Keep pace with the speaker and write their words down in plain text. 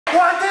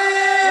One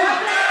team!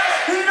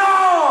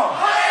 Hino!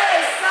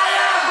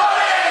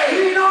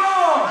 Hino!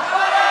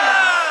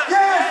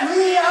 Yes,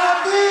 we are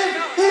team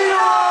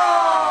Hino!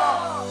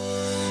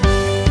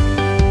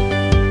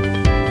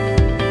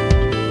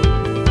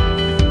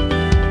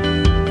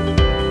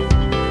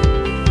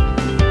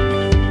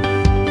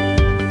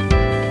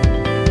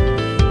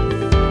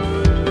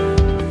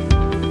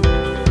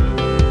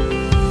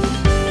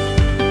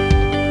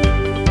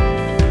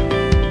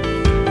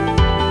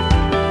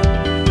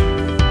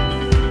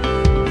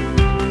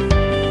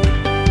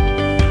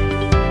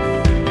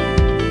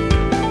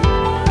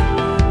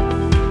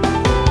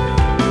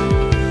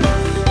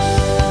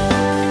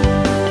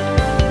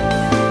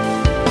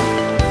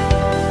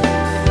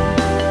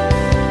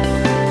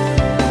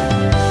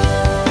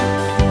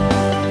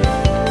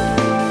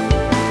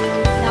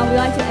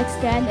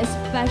 Extend a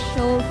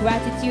special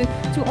gratitude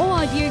to all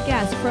our dear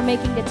guests for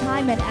making the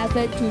time and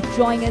effort to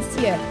join us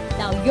here.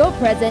 Now, your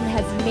presence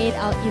has made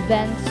our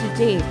event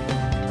today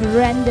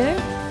grander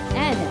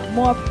and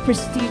more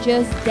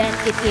prestigious than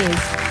it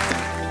is.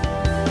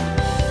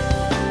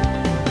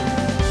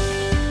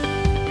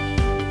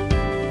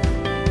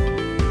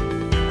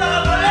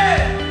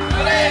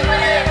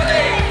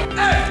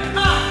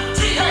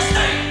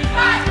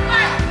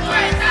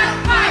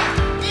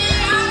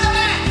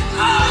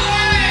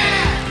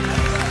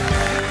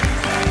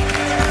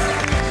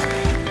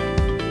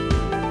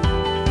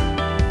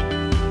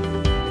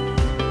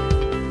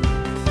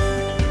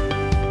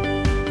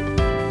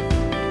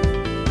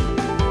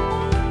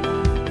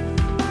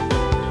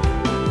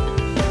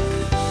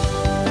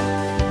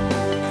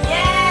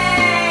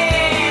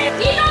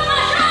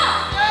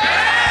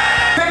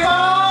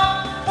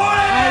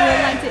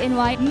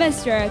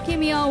 Mr.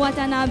 Kimio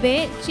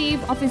Watanabe, Chief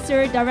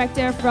Officer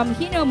Director from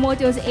Hino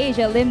Motors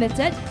Asia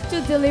Limited,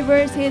 to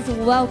deliver his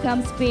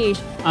welcome speech.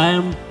 I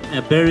am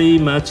very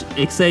much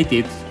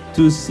excited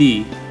to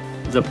see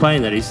the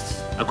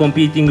finalists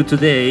competing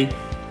today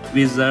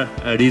with the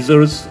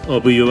results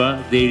of your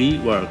daily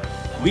work.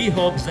 We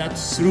hope that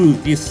through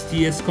this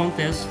TS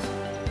contest,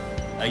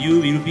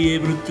 you will be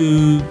able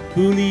to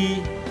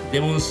fully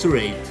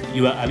demonstrate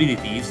your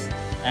abilities,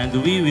 and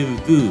we will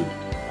do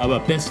our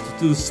best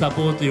to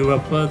support your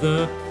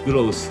further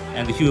growth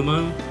and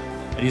human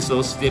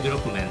resource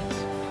development.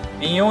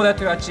 In order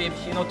to achieve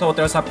Hino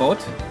Total Support,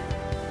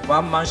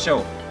 one-man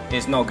show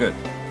is no good.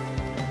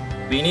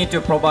 We need to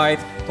provide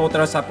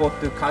total support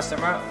to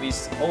customer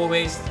with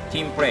always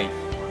team play,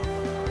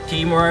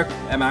 teamwork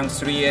among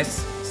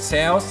 3S,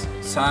 sales,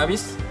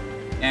 service,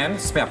 and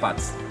spare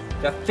parts.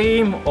 The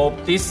theme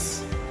of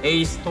this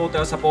ACE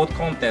Total Support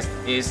Contest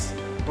is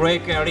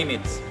Breaking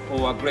Limits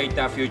for a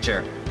Greater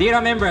Future.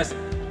 Dear members,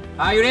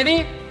 are you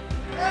ready?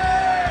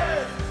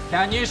 Yes!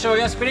 Can you show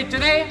your spirit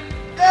today?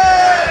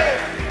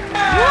 Yes!